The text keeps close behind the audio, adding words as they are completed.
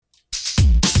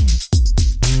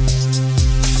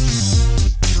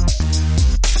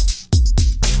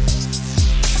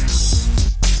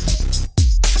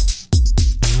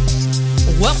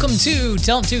Welcome to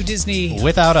Don't Do Disney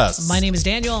Without Us. My name is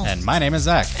Daniel. And my name is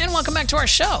Zach. And welcome back to our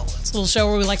show. It's a little show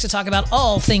where we like to talk about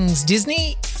all things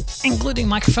Disney, including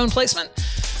microphone placement,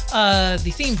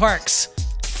 the theme parks,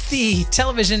 the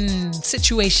television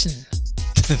situation.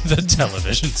 The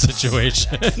television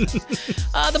situation.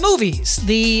 The movies,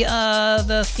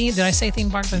 the theme. Did I say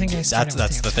theme parks? I think I said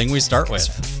That's the thing we start with.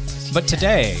 But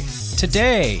today,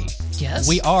 yes,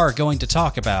 we are going to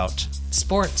talk about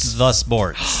sports. The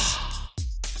sports.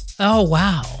 Oh,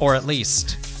 wow. Or at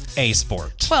least a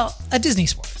sport. Well, a Disney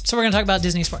sport. So we're going to talk about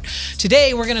Disney sport.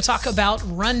 Today, we're going to talk about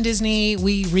Run Disney.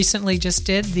 We recently just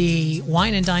did the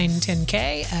Wine and Dine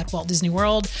 10K at Walt Disney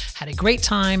World. Had a great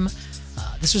time.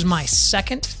 This was my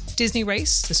second Disney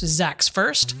race. This was Zach's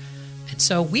first. And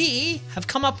so we have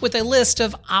come up with a list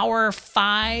of our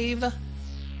 5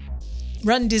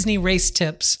 Run Disney race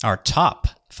tips. Our top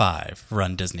 5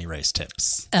 Run Disney race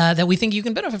tips. That we think you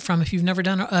can benefit from if you've never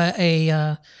done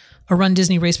a Run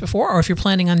Disney race before, or if you're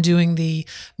planning on doing the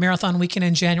marathon weekend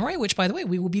in January, which, by the way,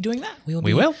 we will be doing that. We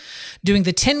will doing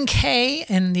the 10K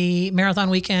and the marathon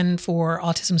weekend for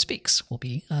Autism Speaks will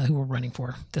be who we're running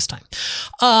for this time.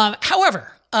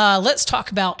 However, let's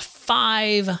talk about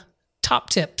 5 top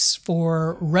tips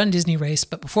for Run Disney race.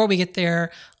 But before we get there,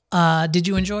 did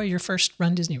you enjoy your first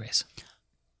Run Disney race?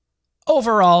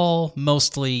 Overall,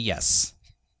 mostly yes.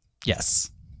 Yes,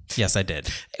 I did.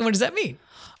 And what does that mean?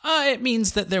 It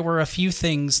means that there were a few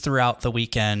things throughout the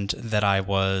weekend that I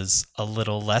was a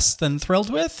little less than thrilled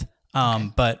with.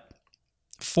 But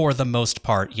for the most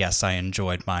part, yes, I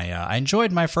enjoyed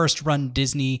my first Run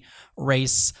Disney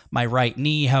race. My right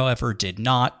knee, however, did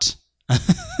not.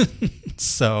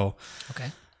 So okay.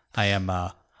 I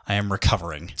am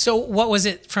recovering. So what was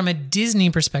it from a Disney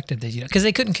perspective that you, because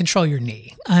they couldn't control your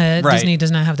knee. Right. Disney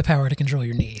does not have the power to control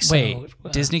your knee. So,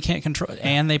 wait, Disney can't control,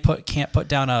 and they can't put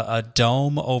down a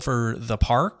dome over the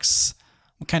parks?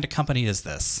 What kind of company is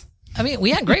this? I mean,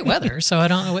 we had great weather, so I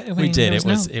don't know. We did.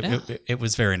 It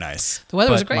was very nice. The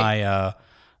weather was great.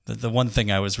 The one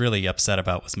thing I was really upset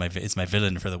about was my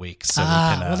villain for the week. So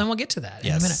well, then we'll get to that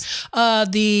in a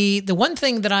minute. The one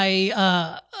thing that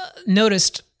I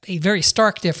noticed a very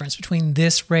stark difference between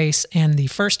this race and the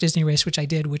first Disney race, which I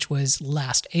did, which was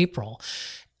last April,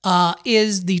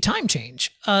 is the time change.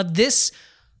 Our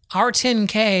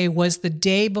 10K was the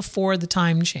day before the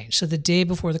time change, so the day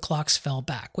before the clocks fell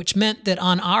back, which meant that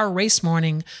on our race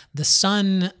morning, the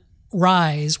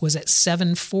sunrise was at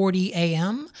 7:40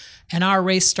 a.m., and our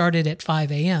race started at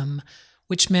 5 a.m.,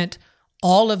 which meant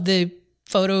all of the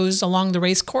photos along the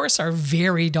race course are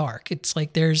very dark. It's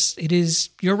like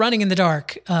you're running in the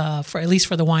dark, for at least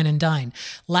for the Wine and Dine.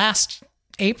 Last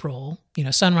April,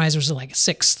 sunrise was like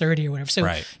 6:30 or whatever. So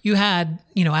right. You had,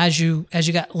 as you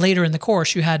got later in the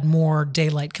course, you had more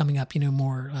daylight coming up,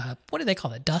 more, what do they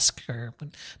call it? Dusk or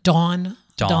dawn?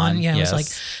 Dawn. Yeah. Yes. It was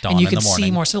like, dawn, and you could see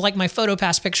see more. So like my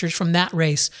PhotoPass pictures from that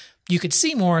race, you could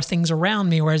see more things around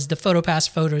me. Whereas the PhotoPass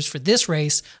photos for this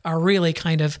race are really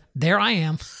kind of, there I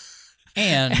am.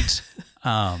 And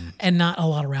and not a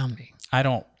lot around me. I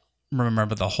don't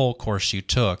remember the whole course you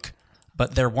took,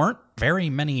 but there weren't very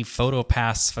many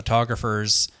PhotoPass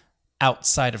photographers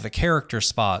outside of the character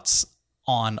spots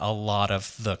on a lot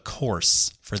of the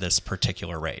course for this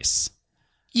particular race.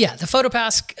 Yeah, the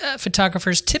PhotoPass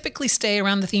photographers typically stay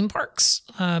around the theme parks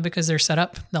because they're set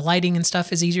up. The lighting and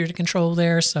stuff is easier to control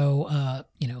there. So,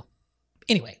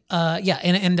 Anyway,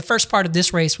 and the first part of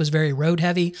this race was very road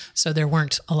heavy, so there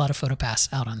weren't a lot of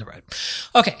PhotoPass out on the road.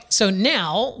 Okay, so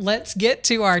now let's get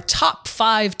to our top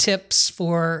 5 tips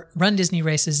for Run Disney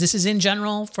races. This is in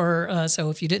general for, so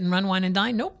if you didn't run Wine and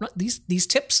Dine, these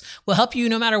tips will help you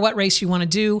no matter what race you want to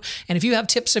do. And if you have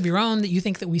tips of your own that you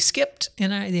think that we skipped,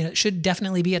 and it should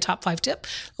definitely be a top 5 tip,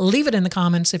 leave it in the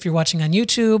comments if you're watching on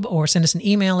YouTube, or send us an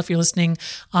email if you're listening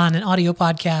on an audio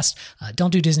podcast,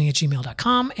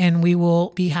 don'tdodisney@gmail.com, and we will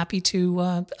be happy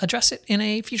to address it in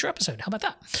a future episode. How about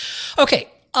that? Okay,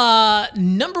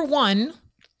 number 1,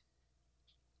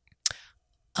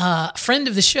 friend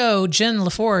of the show, Jen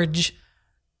LaForge,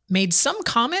 made some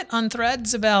comment on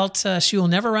Threads about she will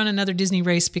never run another Disney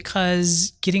race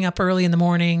because getting up early in the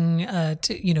morning,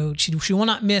 she will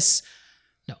not miss.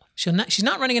 No, she's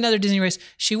not running another Disney race.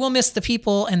 She will miss the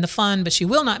people and the fun, but she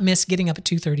will not miss getting up at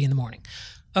 2:30 in the morning.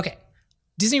 Okay,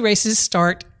 Disney races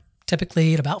start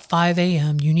typically at about 5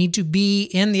 a.m. You need to be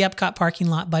in the Epcot parking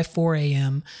lot by 4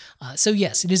 a.m. So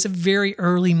yes, it is a very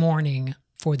early morning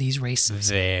for these races.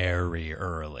 Very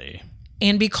early.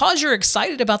 And because you're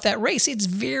excited about that race, it's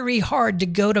very hard to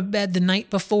go to bed the night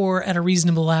before at a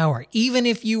reasonable hour, even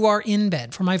if you are in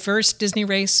bed. For my first Disney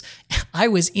race, I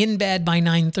was in bed by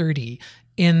 9:30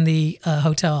 in the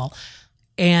hotel.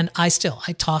 And I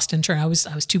tossed and turned. I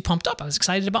was too pumped up. I was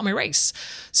excited about my race.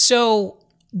 So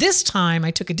this time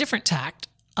I took a different tact.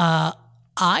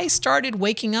 I started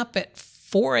waking up at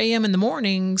 4 a.m. in the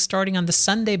morning, starting on the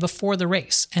Sunday before the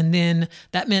race. And then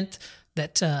that meant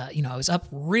that, I was up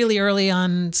really early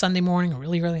on Sunday morning or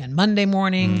really early on Monday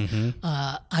morning.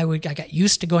 I got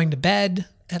used to going to bed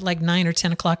at like 9 or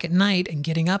 10 o'clock at night and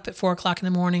getting up at 4 o'clock in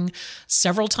the morning.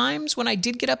 Several times when I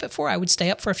did get up at 4, I would stay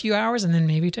up for a few hours and then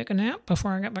maybe take a nap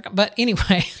before I got back up. But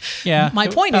anyway, my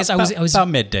point is I was about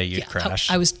midday you'd crash.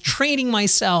 I was training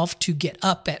myself to get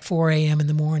up at 4 a.m. in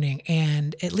the morning.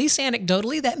 And at least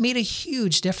anecdotally, that made a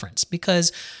huge difference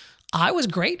because I was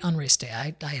great on race day.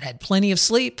 I had plenty of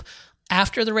sleep.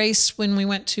 After the race, when we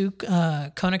went to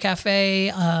Kona Cafe,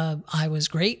 I was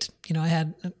great. I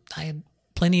had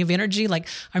plenty of energy. Like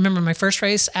I remember my first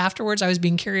race afterwards, I was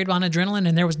being carried on adrenaline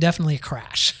and there was definitely a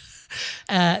crash.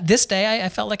 This day, I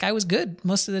felt like I was good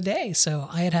most of the day. So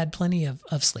I had plenty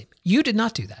of sleep. You did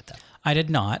not do that though. I did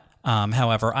not.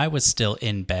 However, I was still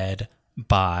in bed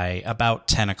by about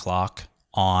 10 o'clock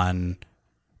on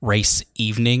race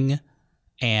evening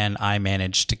and I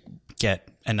managed to get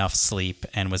enough sleep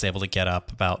and was able to get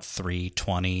up about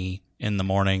 3:20 in the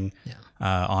morning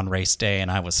on race day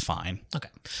and I was fine. Okay.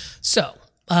 So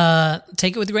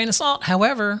take it with a grain of salt.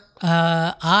 However,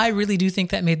 I really do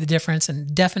think that made the difference,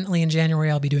 and definitely in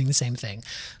January I'll be doing the same thing.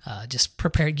 Just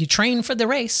prepare. You train for the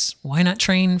race. Why not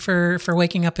train for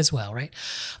waking up as well, right?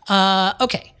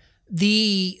 Okay.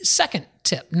 The second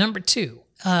tip, number 2,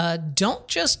 don't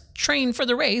just train for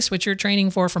the race, which you're training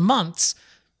for months.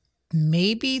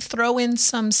 Maybe throw in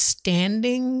some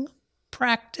standing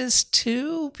practice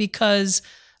too, because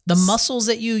the muscles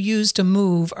that you use to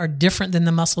move are different than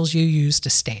the muscles you use to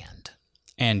stand.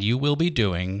 And you will be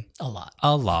doing a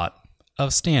lot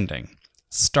of standing.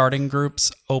 Starting groups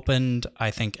opened,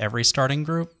 I think every starting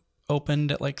group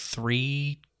opened at like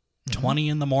 3:20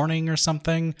 in the morning or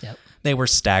something. Yep. They were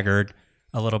staggered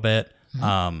a little bit.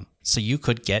 So you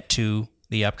could get to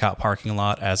the Epcot parking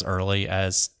lot as early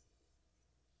as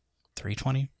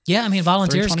 3:20. Yeah, I mean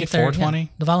volunteers get there. 4:20. Yeah,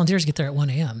 the volunteers get there at 1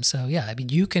 a.m. So yeah, I mean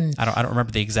you can. I don't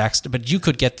remember the exact, but you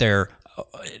could get there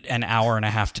an hour and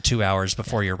a half to 2 hours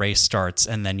before your race starts,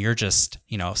 and then you're just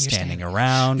standing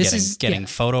around, getting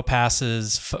photo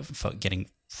passes, getting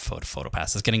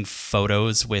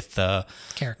photos with the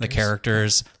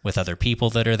characters with other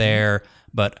people that are there.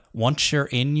 But once you're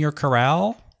in your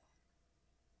corral,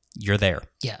 you're there.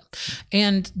 Yeah.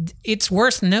 And it's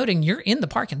worth noting you're in the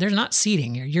parking. There's not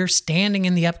seating. You're standing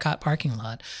in the Epcot parking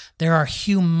lot. There are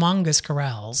humongous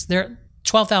corrals.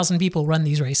 12,000 people run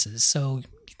these races. So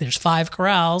there's 5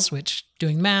 corrals, which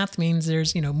doing math means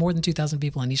there's, more than 2,000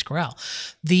 people in each corral.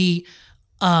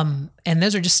 And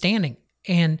those are just standing.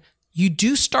 And you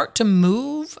do start to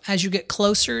move as you get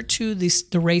closer to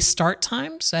the race start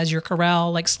times, as your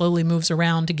corral slowly moves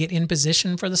around to get in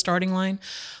position for the starting line.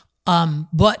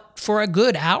 But for a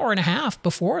good hour and a half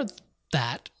before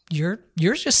that, you're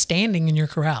just standing in your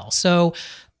corral. So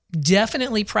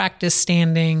definitely practice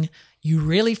standing. You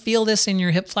really feel this in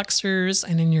your hip flexors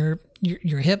and in your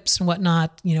hips and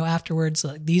whatnot, afterwards.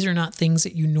 These are not things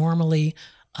that you normally,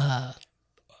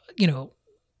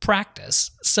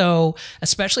 practice. So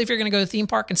especially if you're going to go to the theme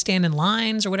park and stand in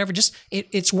lines or whatever, just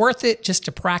it's worth it just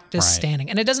to practice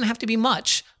standing. And it doesn't have to be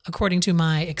much, according to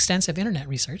my extensive internet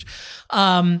research.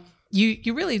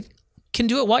 You really can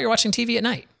do it while you're watching TV at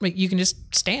night. Like you can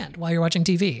just stand while you're watching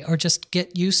TV, or just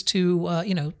get used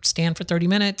to, stand for 30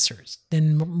 minutes, or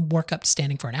then work up to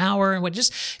standing for an hour, and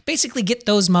just basically get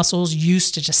those muscles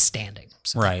used to just standing.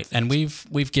 So. Right. And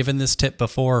we've given this tip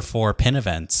before for pin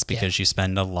events, because you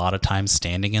spend a lot of time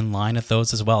standing in line at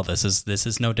those as well. This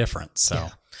is no different.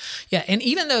 So. Yeah, and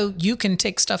even though you can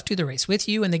take stuff to the race with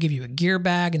you and they give you a gear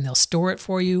bag and they'll store it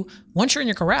for you, once you're in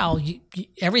your corral,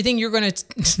 everything you're going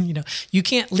to, you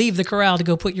can't leave the corral to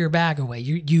go put your bag away.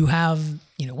 You have,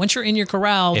 once you're in your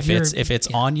corral. If it's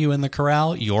on you in the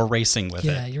corral, you're racing with it.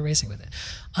 Yeah, you're racing with it.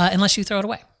 Unless you throw it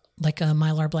away, like a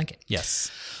Mylar blanket. Yes.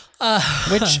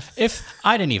 Which, if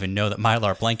I didn't even know that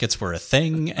Mylar blankets were a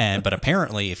thing, but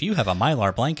apparently if you have a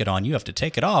Mylar blanket on, you have to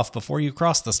take it off before you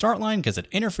cross the start line because it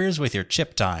interferes with your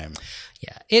chip time.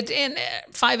 Yeah, and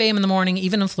 5 a.m. in the morning,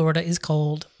 even in Florida, is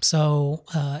cold. So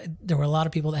there were a lot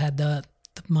of people that had the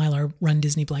Mylar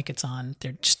runDisney blankets on.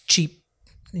 They're just cheap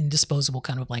and disposable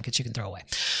kind of blankets you can throw away.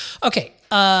 Okay,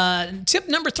 tip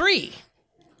number 3.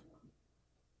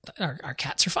 Our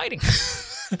cats are fighting.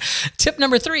 Tip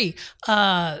number 3,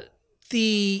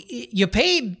 you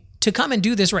paid to come and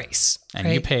do this race.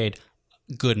 And you paid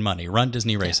good money. Run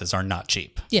Disney races are not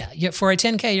cheap. Yeah, for a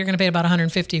 10K, you're going to pay about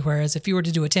 150. Whereas if you were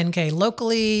to do a 10K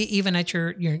locally, even at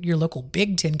your local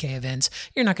big 10K events,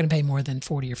 you're not going to pay more than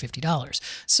 $40 or $50.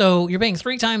 So you're paying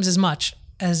 3 times as much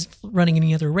as running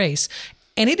any other race,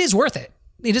 and it is worth it.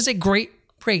 It is a great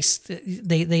race.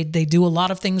 They do a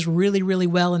lot of things really, really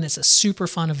well, and it's a super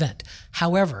fun event.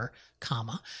 However,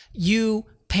 you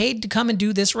paid to come and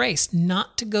do this race,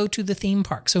 not to go to the theme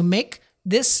park. So make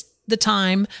this the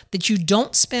time that you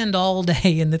don't spend all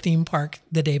day in the theme park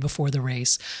the day before the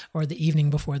race or the evening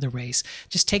before the race.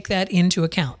 Just take that into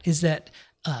account, is that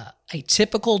a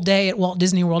typical day at Walt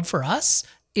Disney World for us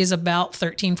is about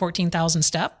 14,000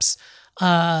 steps.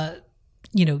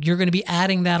 You're going to be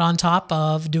adding that on top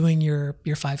of doing your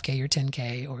 5K, your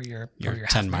 10K, or your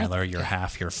 10 miler, your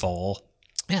half, your full.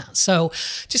 Yeah, so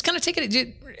just kind of take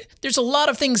it. There's a lot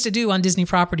of things to do on Disney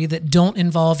property that don't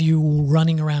involve you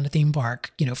running around a theme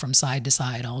park, from side to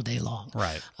side all day long.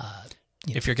 Right.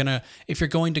 If you're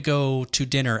going to go to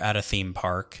dinner at a theme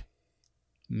park,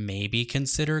 maybe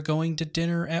consider going to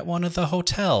dinner at one of the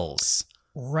hotels.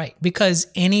 Right, because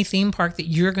any theme park that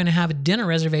you're going to have a dinner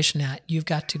reservation at, you've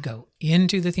got to go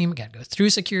into the theme, got to go through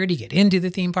security, get into the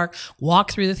theme park,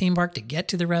 walk through the theme park to get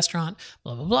to the restaurant,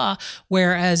 blah, blah, blah.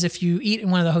 Whereas if you eat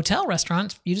in one of the hotel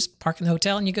restaurants, you just park in the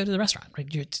hotel and you go to the restaurant.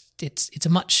 Right? It's a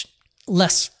much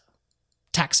less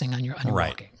taxing on your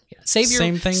right. walking. Yeah. Save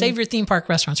your theme park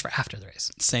restaurants for after the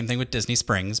race. Same thing with Disney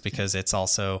Springs, because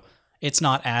it's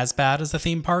not as bad as the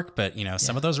theme park, but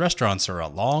some of those restaurants are a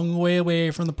long way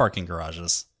away from the parking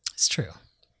garages. It's true.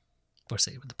 With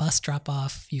the bus drop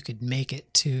off, you could make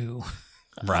it to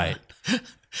right.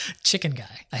 Chicken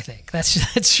Guy. I think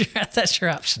that's your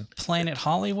option. Planet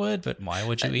Hollywood, but why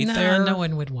would you eat there? No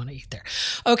one would want to eat there.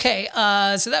 Okay,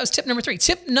 so that was tip number 3.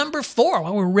 Tip number 4.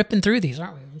 Well, we're ripping through these,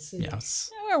 aren't we? Let's see. Yes.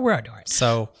 We're doing it.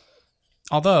 So,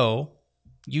 although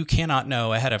you cannot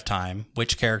know ahead of time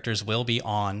which characters will be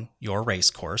on your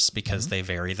race course because they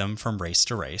vary them from race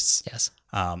to race. Yes.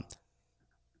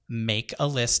 Make a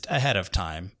list ahead of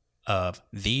time of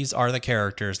these are the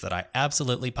characters that I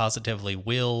absolutely positively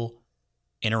will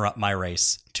interrupt my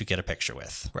race to get a picture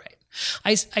with. Right.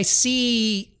 I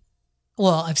see,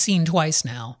 I've seen twice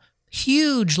now,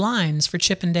 huge lines for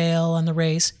Chip and Dale on the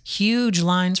race, huge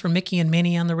lines for Mickey and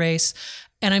Minnie on the race.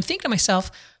 And I'm thinking to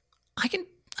myself, I can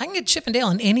get Chip and Dale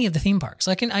in any of the theme parks.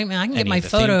 I can get my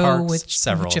photo with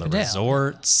several Chip of the and Dale.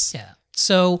 resorts. Yeah.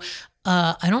 So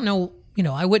I don't know.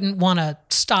 I wouldn't want to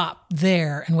stop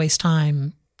there and waste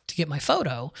time to get my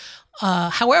photo.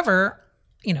 However,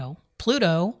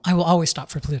 Pluto, I will always stop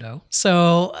for Pluto.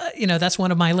 So that's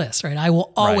one of my lists, right? I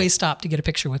will always stop to get a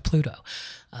picture with Pluto.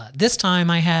 This time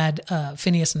I had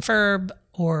Phineas and Ferb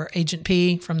or Agent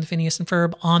P from the Phineas and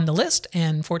Ferb on the list,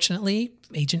 and fortunately,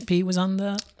 Agent P was on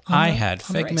the. I had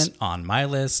Figment on my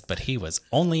list, but he was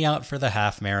only out for the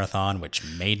half marathon, which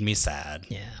made me sad.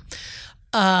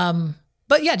 Yeah.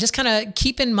 But yeah, just kind of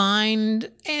keep in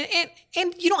mind,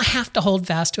 and you don't have to hold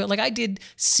fast to it. Like I did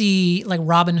see like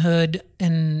Robin Hood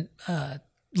and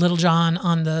Little John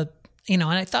on the, and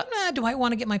I thought, do I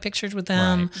want to get my pictures with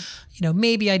them? Right.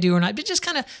 Maybe I do or not. But just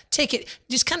kind of take it,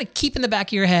 just kind of keep in the back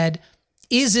of your head,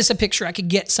 is this a picture I could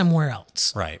get somewhere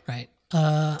else? Right. Right.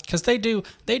 Because they do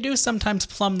sometimes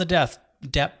plumb the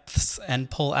depths and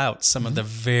pull out some of the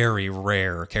very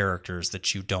rare characters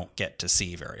that you don't get to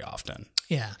see very often.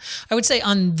 Yeah. I would say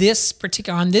on this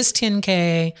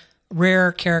 10K,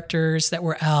 rare characters that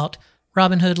were out,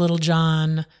 Robin Hood, Little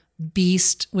John,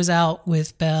 Beast was out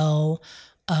with Belle,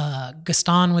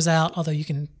 Gaston was out, although you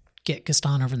can get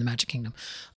Gaston over in the Magic Kingdom.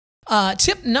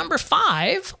 Tip number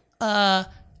 5, now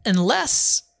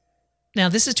this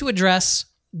is to address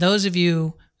those of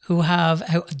you who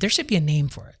there should be a name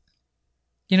for it.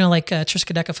 Like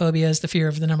triskaidekaphobia is the fear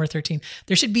of the number 13.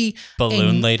 There should be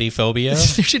balloon lady phobia.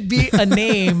 There should be a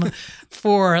name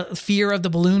for fear of the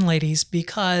balloon ladies,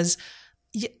 because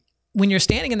when you're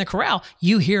standing in the corral,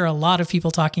 you hear a lot of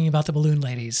people talking about the balloon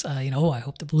ladies. I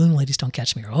hope the balloon ladies don't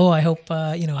catch me, or I hope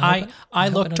I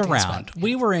looked around.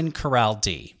 We were in Corral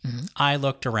D. Mm-hmm. I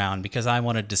looked around because I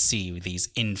wanted to see these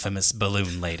infamous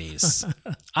balloon ladies.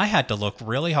 I had to look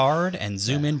really hard and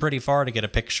zoom in pretty far to get a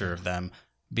picture of them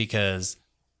because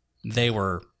they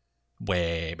were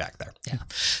way back there. Yeah.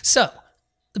 So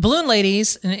the balloon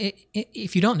ladies, and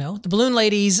if you don't know, the balloon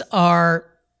ladies are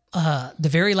the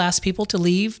very last people to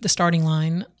leave the starting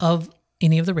line of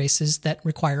any of the races that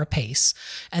require a pace.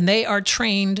 And they are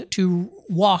trained to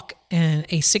walk in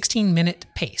a 16-minute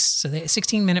pace. So they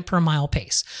 16-minute per mile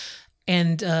pace.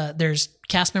 And there's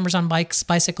cast members on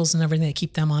bicycles and everything that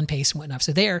keep them on pace and whatnot.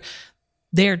 So they're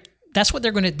that's what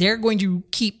they're going to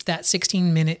keep that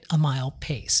 16-minute a mile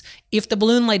pace. If the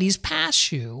balloon ladies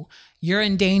pass you, you're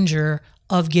in danger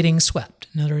of getting swept.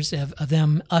 In other words, of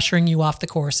them ushering you off the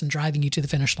course and driving you to the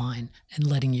finish line and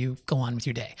letting you go on with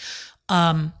your day.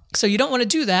 So you don't want to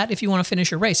do that if you want to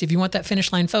finish your race. If you want that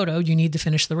finish line photo, you need to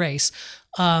finish the race.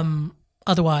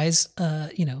 Otherwise,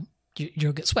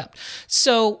 you'll get swept.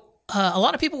 So a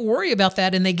lot of people worry about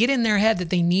that, and they get in their head that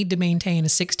they need to maintain a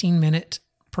 16-minute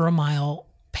per mile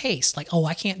pace. Like,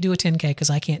 I can't do a 10K because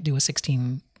I can't do a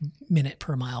 16-minute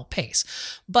per mile pace.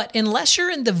 But unless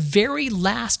you're in the very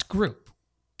last group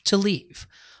to leave,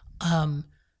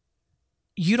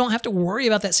 you don't have to worry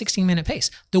about that 16-minute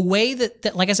pace. The way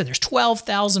that, like I said, there's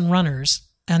 12,000 runners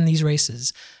on these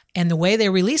races, and the way they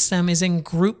release them is in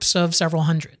groups of several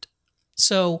hundred.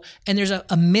 So, and there's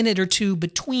a minute or two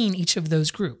between each of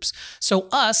those groups. So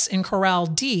us in Corral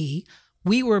D,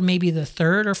 we were maybe the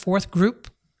third or fourth group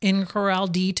in Corral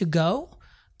D to go,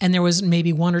 and there was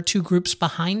maybe one or two groups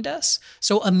behind us.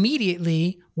 So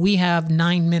immediately we have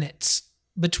 9 minutes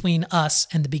between us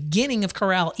and the beginning of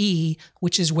Corral E,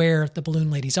 which is where the balloon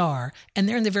ladies are, and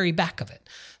they're in the very back of it.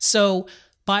 So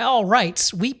by all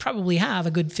rights, we probably have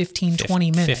a good 15,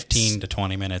 20 minutes. 15 to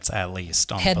 20 minutes at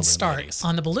least on the balloon ladies. Head start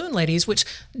on the balloon ladies, which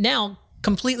now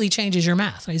completely changes your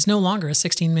math. It's no longer a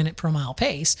 16-minute per mile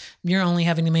pace. You're only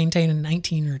having to maintain a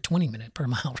 19 or 20-minute per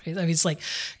mile race. I mean,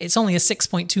 it's only a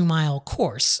 6.2 mile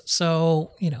course.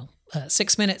 So,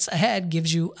 6 minutes ahead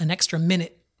gives you an extra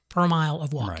minute per mile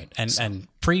of walking. Right. And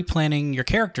pre-planning your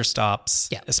character stops,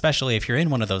 especially if you're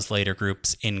in one of those later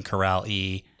groups in Corral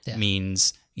E,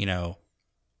 means,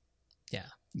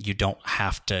 you don't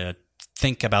have to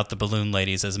think about the balloon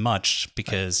ladies as much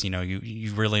because,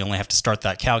 you really only have to start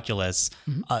that calculus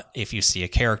if you see a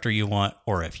character you want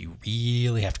or if you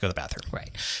really have to go to the bathroom.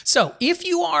 Right. So if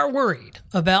you are worried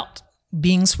about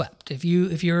being swept, if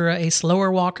you're a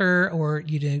slower walker or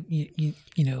you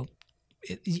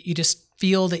just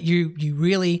feel that you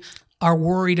really are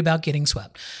worried about getting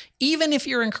swept, even if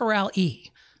you're in Corral E,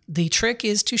 the trick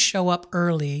is to show up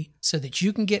early so that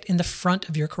you can get in the front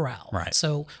of your corral. Right.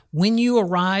 So when you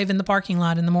arrive in the parking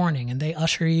lot in the morning and they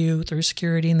usher you through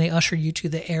security and they usher you to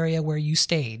the area where you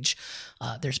stage,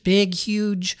 there's big,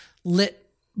 huge lit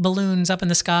balloons up in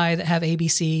the sky that have A, B,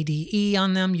 C, D, E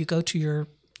on them. You go to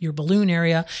your balloon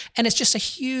area, and it's just a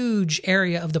huge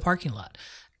area of the parking lot.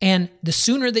 And the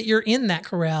sooner that you're in that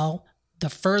corral, the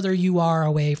further you are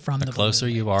away from the closer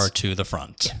you are to the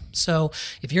front. Yeah. So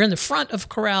if you're in the front of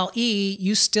Corral E,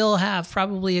 you still have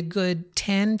probably a good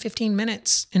 10, 15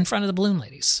 minutes in front of the balloon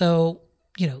ladies. So,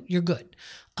 you're good.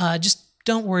 Just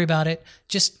don't worry about it.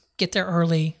 Just get there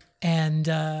early and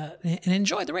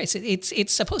enjoy the race.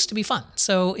 It's supposed to be fun.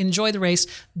 So enjoy the race.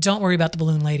 Don't worry about the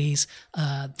balloon ladies.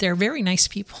 They're very nice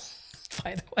people.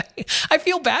 By the way, I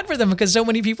feel bad for them because so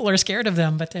many people are scared of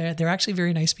them, but they're actually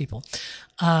very nice people.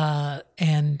 The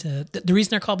reason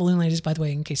they're called balloon ladies, by the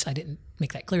way, in case I didn't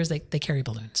make that clear, is they carry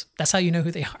balloons. That's how you know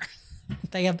who they are.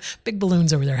 They have big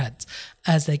balloons over their heads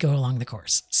as they go along the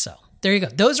course. So there you go.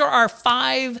 Those are our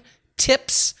 5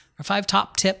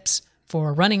 top tips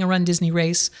for running a Run Disney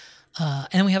race.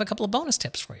 And we have a couple of bonus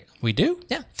tips for you. We do?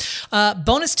 Yeah.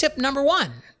 Bonus tip number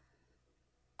 1.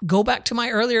 Go back to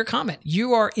my earlier comment.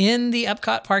 You are in the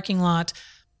Epcot parking lot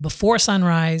before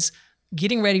sunrise,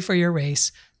 getting ready for your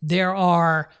race. There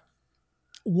are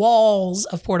walls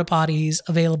of porta potties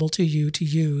available to you to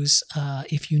use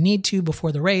if you need to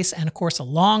before the race. And of course,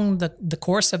 along the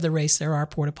course of the race, there are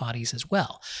porta potties as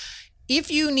well.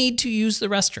 If you need to use the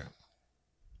restroom,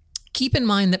 keep in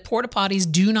mind that porta potties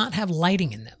do not have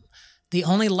lighting in them. The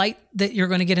only light that you're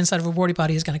going to get inside of a porta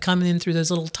potty is going to come in through those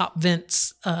little top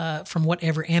vents from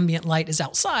whatever ambient light is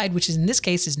outside, which is in this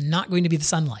case is not going to be the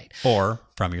sunlight. Or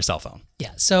from your cell phone.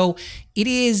 Yeah. So it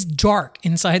is dark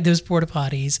inside those porta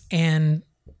potties, and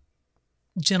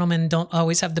gentlemen don't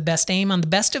always have the best aim on the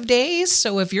best of days.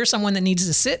 So if you're someone that needs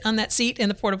to sit on that seat in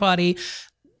the porta potty,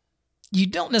 you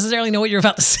don't necessarily know what you're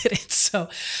about to sit in. So,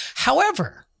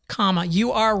 however,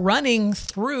 you are running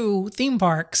through theme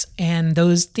parks, and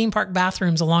those theme park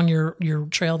bathrooms along your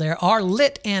trail there are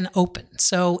lit and open.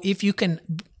 So if you can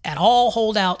at all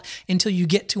hold out until you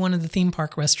get to one of the theme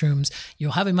park restrooms,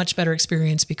 you'll have a much better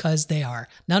experience because they are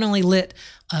not only lit,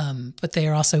 but they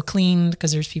are also cleaned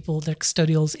because there's people, the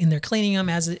custodials in there cleaning them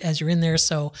as you're in there.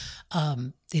 So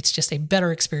it's just a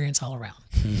better experience all around.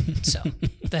 So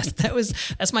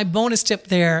that's my bonus tip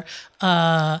there.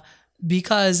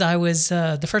 Because I was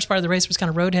the first part of the race was kind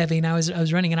of road heavy, and I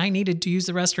was running, and I needed to use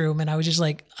the restroom, and I was just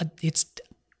like,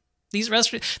 These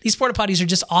porta potties are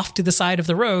just off to the side of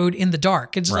the road in the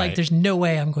dark. It's like there's no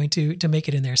way I'm going to make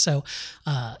it in there. So,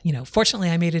 fortunately,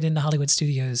 I made it into Hollywood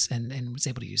Studios and was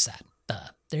able to use that.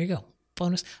 There you go.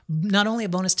 Bonus. Not only a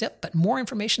bonus tip, but more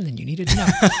information than you needed to know.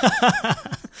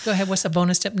 Go ahead. What's the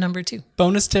bonus tip number 2?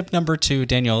 Bonus tip number 2.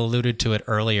 Daniel alluded to it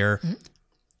earlier. Mm-hmm.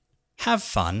 Have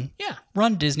fun. Yeah.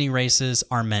 Run Disney races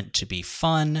are meant to be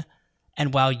fun,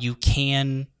 and while you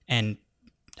can and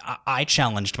I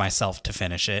challenged myself to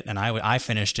finish it, and I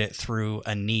finished it through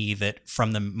a knee that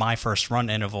from my first run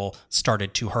interval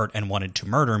started to hurt and wanted to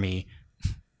murder me.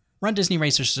 Run Disney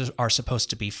races are supposed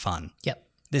to be fun. Yep.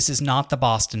 This is not the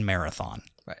Boston Marathon.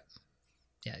 Right.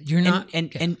 Yeah, you're not...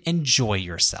 And enjoy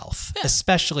yourself,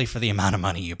 especially for the amount of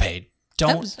money you paid.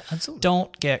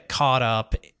 Don't get caught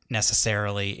up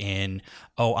necessarily in,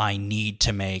 I need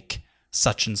to make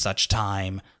such and such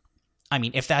time. I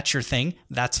mean, if that's your thing,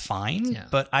 that's fine. Yeah.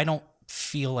 But I don't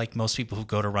feel like most people who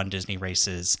go to Run Disney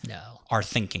races are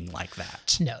thinking like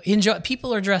that. No. Enjoy.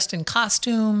 People are dressed in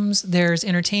costumes. There's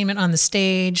entertainment on the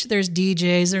stage. There's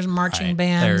DJs. There's marching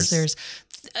bands. There's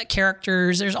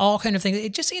characters. There's all kind of things.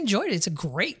 Just enjoy it. It's a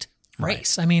great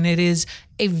race. I mean, it is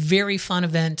a very fun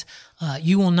event.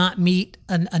 You will not meet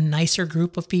a nicer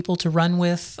group of people to run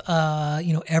with.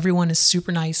 Everyone is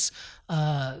super nice.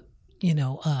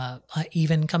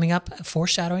 Even coming up,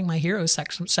 foreshadowing my heroes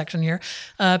section here,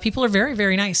 people are very,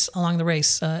 very nice along the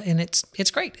race, and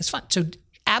it's great. It's fun. So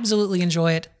absolutely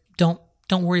enjoy it. Don't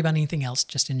worry about anything else.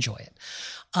 Just enjoy it.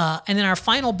 And then our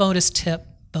final bonus tip,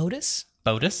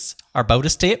 our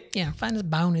bonus tip? Yeah, final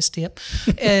bonus tip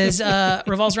is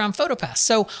revolves around PhotoPass.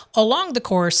 So along the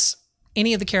course,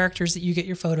 any of the characters that you get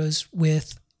your photos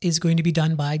with is going to be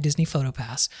done by Disney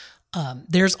PhotoPass.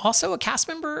 There's also a cast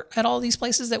member at all these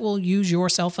places that will use your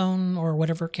cell phone or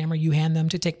whatever camera you hand them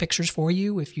to take pictures for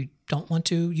you if you don't want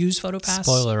to use PhotoPass.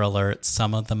 Spoiler alert,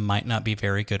 some of them might not be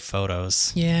very good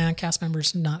photos. Yeah, cast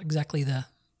members not exactly the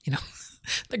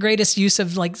the greatest use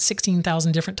of like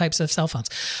 16,000 different types of cell phones.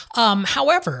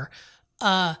 However,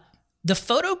 the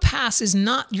PhotoPass is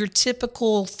not your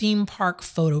typical theme park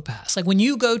PhotoPass. Like when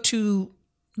you go to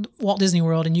Walt Disney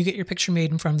World and you get your picture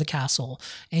made in front of the castle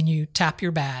and you tap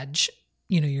your badge,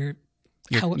 your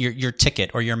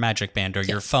ticket or your magic band or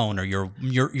your phone or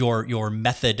your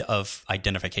method of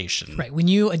identification. Right. When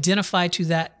you identify to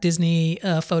that Disney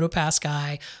PhotoPass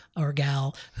guy or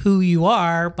gal who you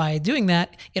are by doing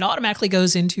that, it automatically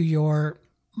goes into your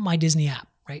My Disney app,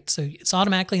 right? So it's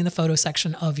automatically in the photo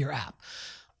section of your app.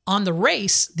 On the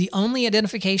race, the only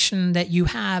identification that you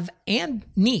have and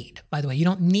need, by the way, you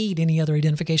don't need any other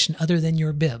identification other than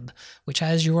your bib, which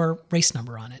has your race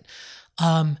number on it.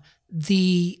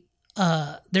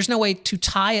 There's no way to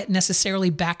tie it necessarily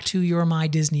back to your My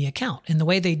Disney account. And the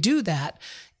way they do that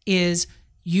is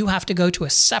you have to go to a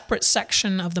separate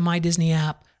section of the My Disney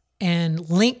app and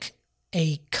link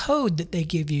a code that they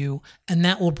give you, and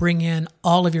that will bring in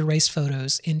all of your race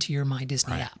photos into your My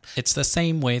Disney app. It's the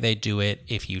same way they do it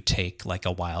if you take like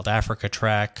a Wild Africa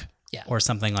trek or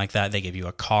something like that. They give you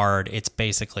a card. It's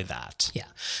basically that. Yeah.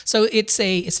 So it's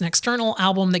an external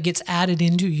album that gets added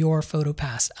into your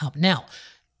PhotoPass album. Now,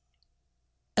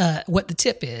 what the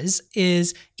tip is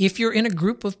if you're in a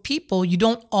group of people, you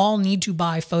don't all need to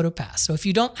buy PhotoPass. So if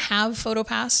you don't have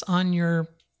PhotoPass on your,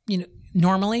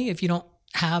 normally if you don't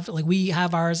have, like we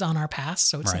have ours on our pass,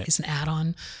 so it's an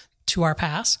add-on to our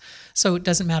pass, so it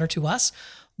doesn't matter to us.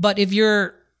 But if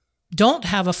you don't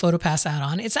have a PhotoPass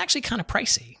add-on, it's actually kind of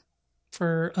pricey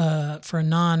for a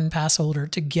non-pass holder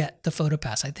to get the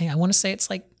PhotoPass. I want to say it's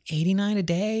like $89 a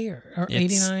day or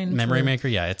 $89. Memory Maker,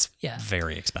 it's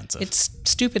very expensive. It's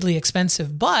stupidly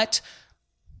expensive, but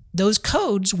those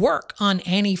codes work on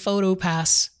any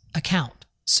PhotoPass account.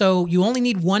 So you only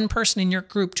need one person in your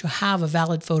group to have a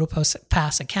valid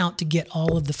PhotoPass account to get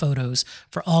all of the photos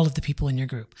for all of the people in your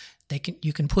group.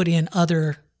 You can put in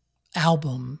other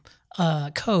album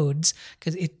codes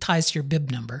because it ties to your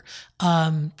bib number.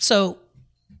 So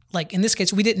like in this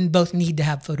case, we didn't both need to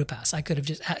have PhotoPass.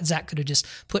 Zach could have just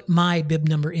put my bib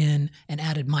number in and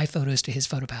added my photos to his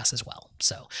PhotoPass as well.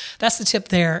 So that's the tip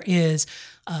there is,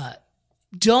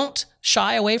 don't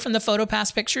shy away from the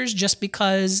PhotoPass pictures just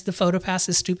because the PhotoPass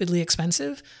is stupidly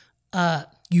expensive.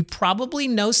 You probably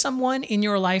know someone in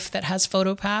your life that has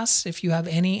PhotoPass. If you have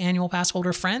any annual pass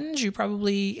holder friends, you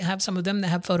probably have some of them that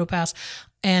have PhotoPass,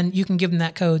 and you can give them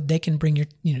that code. They can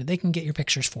they can get your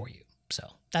pictures for you. So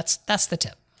that's the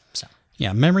tip. So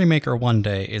yeah, Memory Maker one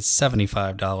day is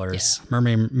 $75.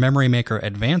 Yeah. Memory Maker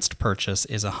Advanced purchase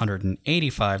is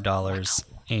 $185. Wow.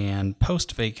 And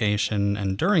post vacation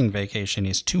and during vacation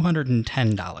is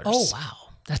 $210. Oh wow!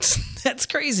 That's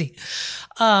crazy.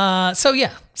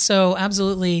 So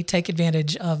absolutely take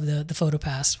advantage of the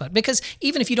PhotoPass. But because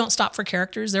even if you don't stop for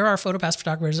characters, there are PhotoPass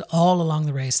photographers all along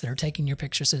the race that are taking your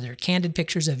pictures. So they're candid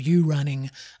pictures of you running,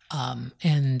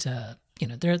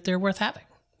 they're worth having,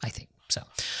 I think. So,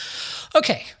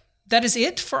 okay. That is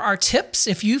it for our tips.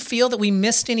 If you feel that we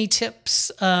missed any tips,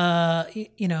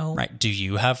 Right. Do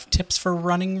you have tips for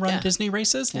running runDisney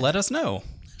races? Let us know.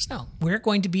 So we're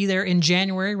going to be there in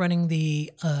January running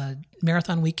the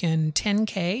Marathon Weekend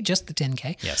 10K, just the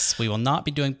 10K. Yes, we will not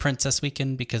be doing Princess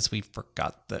Weekend because we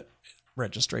forgot that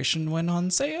registration went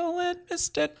on sale and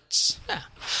missed it. Yeah.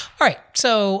 All right.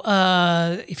 So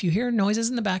if you hear noises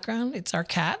in the background, it's our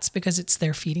cats because it's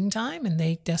their feeding time and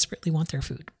they desperately want their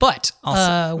food. But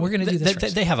also, we're going to do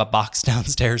this. They have a box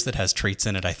downstairs that has treats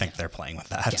in it. I think they're playing with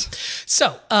that. Yeah.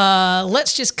 So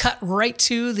let's just cut right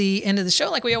to the end of the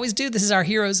show like we always do. This is our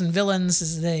heroes and villains.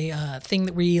 This is the thing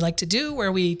that we like to do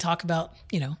where we talk about,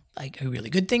 like a really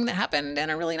good thing that happened and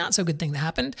a really not so good thing that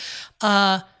happened.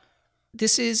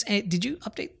 Did you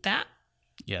update that?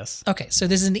 Yes. Okay, so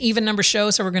this is an even number show,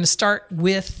 so we're going to start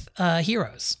with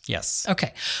heroes. Yes.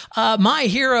 Okay. My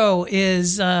hero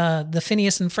is the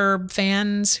Phineas and Ferb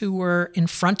fans who were in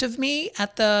front of me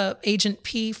at the Agent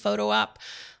P photo op.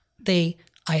 I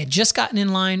had just gotten in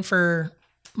line for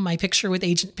my picture with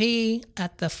Agent P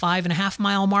at the 5.5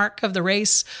 mile mark of the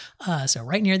race. So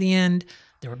right near the end,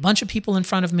 there were a bunch of people in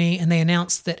front of me, and they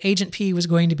announced that Agent P was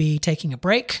going to be taking a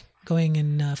break, going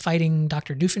and fighting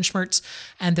Dr. Doofenshmirtz,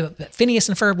 and that Phineas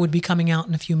and Ferb would be coming out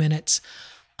in a few minutes.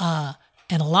 And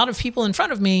a lot of people in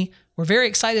front of me were very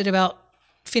excited about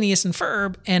Phineas and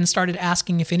Ferb and started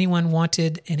asking if anyone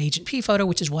wanted an Agent P photo,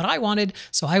 which is what I wanted.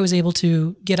 So I was able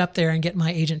to get up there and get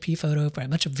my Agent P photo by a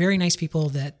bunch of very nice people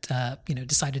that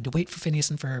decided to wait for Phineas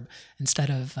and Ferb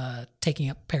instead of taking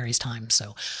up Perry's time.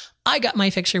 So I got my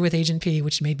picture with Agent P,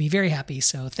 which made me very happy.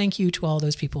 So thank you to all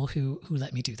those people who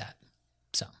let me do that.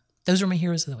 So those are my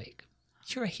heroes of the week.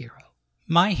 You're a hero.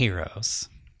 My heroes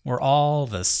were all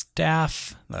the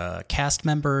staff, the cast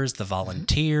members, the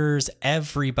volunteers,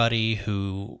 everybody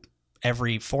who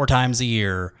every 4 times a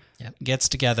year gets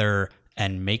together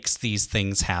and makes these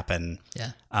things happen.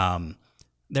 Yeah.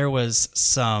 There was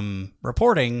some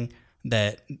reporting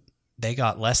that they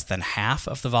got less than half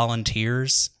of the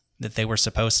volunteers that they were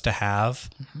supposed to have.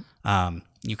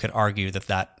 You could argue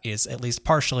that is at least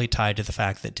partially tied to the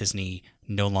fact that Disney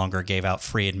no longer gave out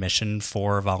free admission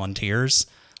for volunteers.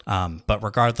 But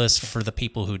regardless, for the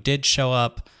people who did show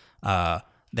up,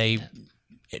 they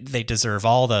deserve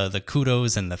all the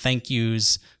kudos and the thank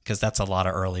yous, because that's a lot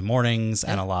of early mornings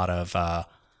and a lot of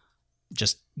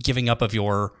just giving up of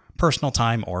your personal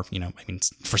time, or,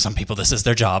 for some people this is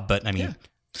their job, but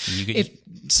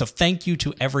so thank you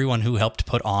to everyone who helped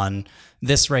put on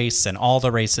this race and all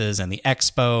the races and the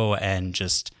expo, and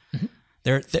just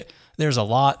there's a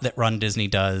lot that runDisney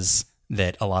does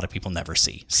that a lot of people never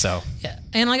see. So yeah,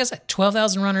 and like I said,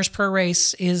 12,000 runners per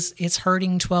race it's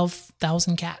hurting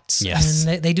 12,000 cats. Yes,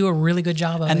 and they do a really good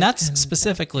job of it. And that's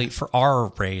specifically for our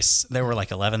race. There were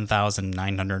like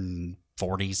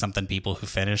 11,940 something people who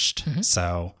finished.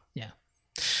 So yeah.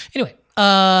 Anyway,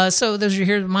 so those are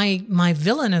here. My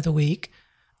villain of the week.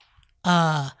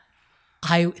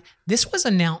 This was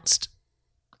announced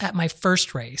at my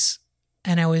first race,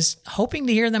 and I was hoping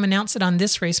to hear them announce it on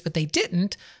this race, but they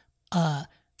didn't.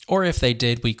 Or if they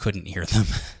did, we couldn't hear them.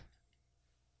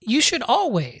 You should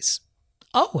always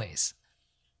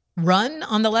run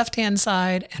on the left-hand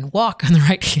side and walk on the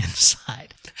right-hand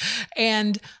side.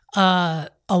 And a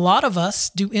lot of us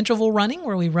do interval running,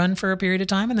 where we run for a period of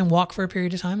time and then walk for a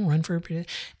period of time and run for a period.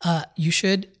 You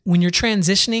should, when you're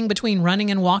transitioning between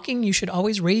running and walking, you should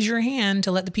always raise your hand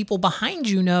to let the people behind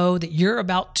you know that you're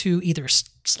about to either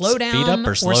slow down speed up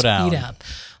or slow down. Speed up.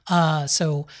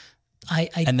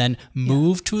 And then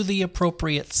move to the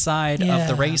appropriate side of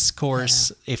the race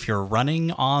course. If you're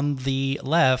running on the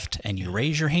left and you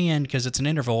raise your hand because it's an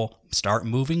interval, start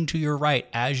moving to your right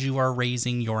as you are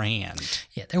raising your hand.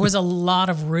 Yeah, there was a lot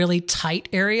of really tight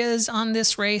areas on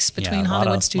this race between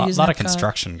Hollywood Studios. A lot of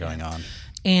construction going on.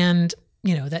 And,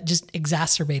 that just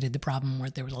exacerbated the problem where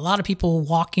there was a lot of people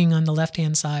walking on the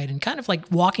left-hand side and kind of like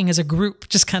walking as a group,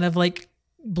 just kind of like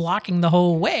blocking the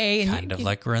whole way. And kind of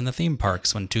like we're in the theme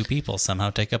parks when 2 people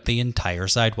somehow take up the entire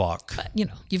sidewalk. But,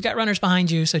 you've got runners behind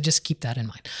you, so just keep that in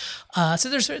mind. So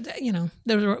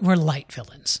we're light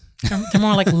villains. They're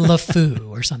more like LeFou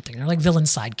or something. They're like villain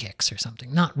sidekicks or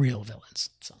something, not real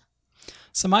villains.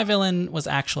 So my villain was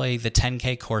actually the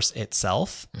 10K course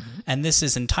itself. And this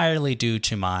is entirely due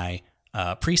to my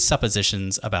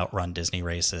presuppositions about Run Disney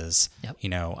races. Yep. You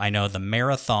know, I know the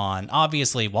marathon,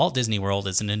 obviously Walt Disney World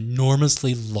is an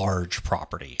enormously large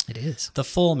property. It is. The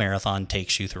full marathon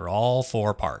takes you through all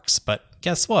 4 parks. But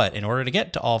guess what? In order to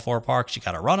get to all 4 parks, you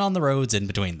got to run on the roads in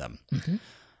between them. Mm-hmm.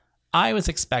 I was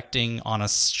expecting on a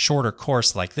shorter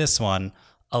course like this one,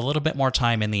 a little bit more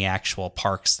time in the actual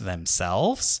parks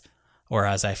themselves.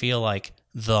 Whereas I feel like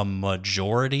the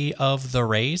majority of the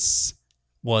race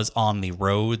was on the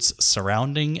roads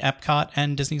surrounding Epcot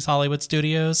and Disney's Hollywood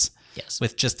Studios. Yes.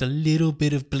 With just a little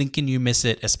bit of blink and you miss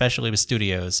it, especially with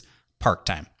studios, park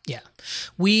time. Yeah.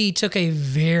 We took a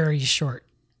very short,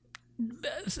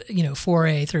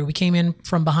 foray through. We came in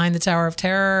from behind the Tower of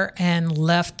Terror and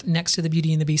left next to the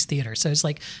Beauty and the Beast Theater. So it's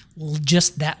like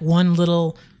just that one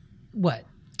little,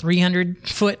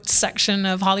 300-foot section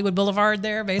of Hollywood Boulevard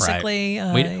there, basically.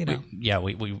 Right.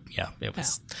 It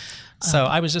was. So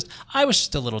I was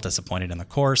just a little disappointed in the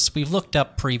course. We've looked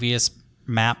up previous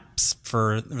maps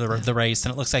for the race,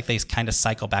 and it looks like they kind of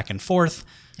cycle back and forth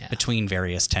between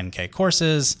various 10K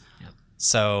courses. Yeah.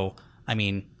 So, I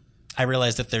mean, I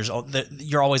realize that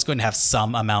you're always going to have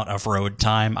some amount of road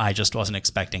time. I just wasn't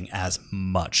expecting as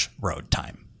much road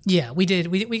time. Yeah, we did.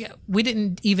 We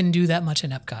didn't even do that much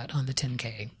in Epcot on the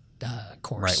 10K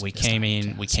course. Right, we came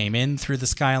in through the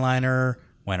Skyliner,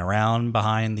 went around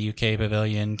behind the UK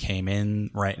Pavilion, came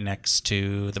in right next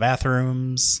to the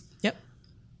bathrooms. Yep.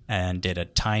 And did a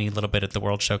tiny little bit at the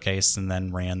World Showcase, and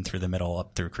then ran through the middle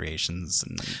up through Creations.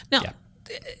 And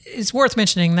it's worth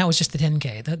mentioning that was just the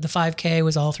 10K. The 5K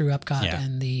was all through Epcot,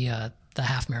 and the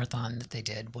half marathon that they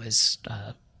did was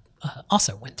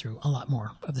also went through a lot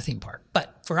more of the theme park.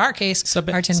 But for our case, our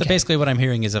 10K. So basically what I'm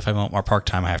hearing is if I want more park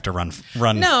time, I have to run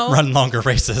longer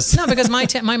races. No, because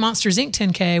my Monsters, Inc.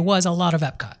 10K was a lot of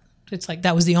Epcot. It's like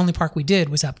that was the only park we did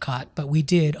was Epcot, but we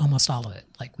did almost all of it.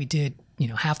 Like we did,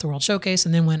 half the World Showcase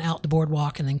and then went out the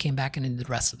boardwalk and then came back and into the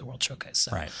rest of the World Showcase.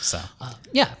 So, right. So,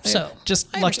 so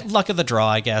just luck of the draw,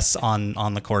 I guess,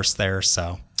 on the course there.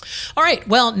 So. All right.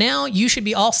 Well, now you should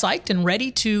be all psyched and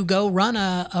ready to go run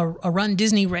a Run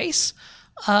Disney race.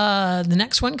 The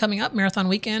next one coming up, Marathon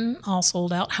Weekend, all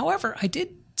sold out. However,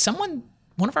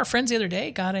 one of our friends the other day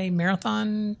got a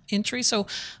marathon entry, so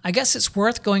I guess it's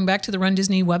worth going back to the Run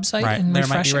Disney website and there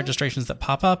refreshing. Might be registrations that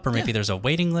pop up, or maybe there's a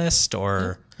waiting list,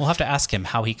 or we'll have to ask him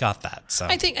how he got that. So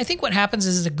I think what happens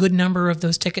is a good number of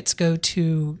those tickets go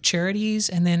to charities,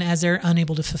 and then as they're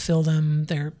unable to fulfill them,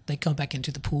 they go back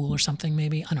into the pool or something.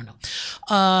 Maybe I don't know.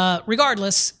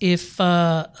 Regardless, if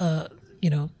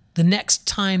the next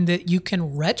time that you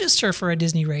can register for a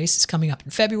Disney race is coming up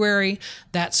in February.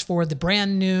 That's for the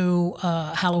brand new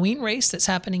Halloween race that's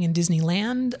happening in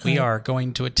Disneyland. We are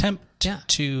going to attempt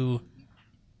to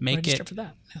make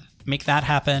that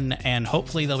happen, and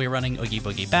hopefully they'll be running Oogie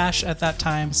Boogie Bash at that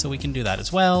time, so we can do that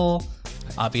as well.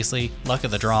 Obviously, luck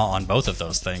of the draw on both of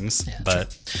those things. Yeah,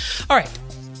 but true. All right.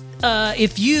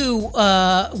 If you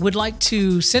would like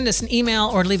to send us an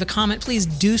email or leave a comment, please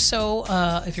do so.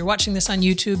 If you're watching this on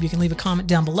YouTube, you can leave a comment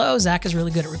down below. Zach is really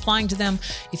good at replying to them.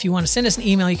 If you want to send us an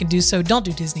email, you can do so.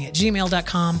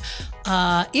 don'tdodisney@gmail.com.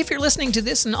 If you're listening to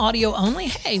this in audio only,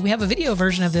 hey, we have a video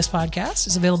version of this podcast.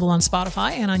 It's available on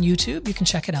Spotify and on YouTube. You can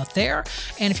check it out there.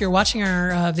 And if you're watching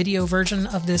our video version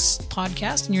of this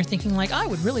podcast and you're thinking like, I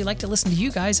would really like to listen to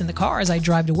you guys in the car as I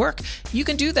drive to work, you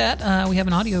can do that. We have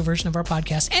an audio version of our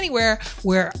podcast anywhere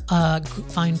where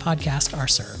fine podcasts are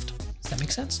served. Does that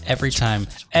make sense? Every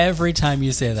time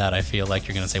you say that, I feel like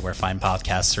you're going to say where fine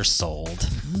podcasts are sold.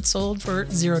 It's sold for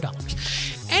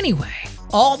 $0. Anyway,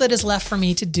 all that is left for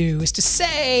me to do is to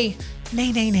say,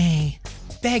 nay,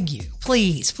 beg you,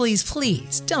 please, please,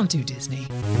 please, don't do Disney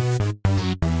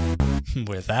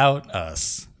without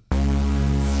us.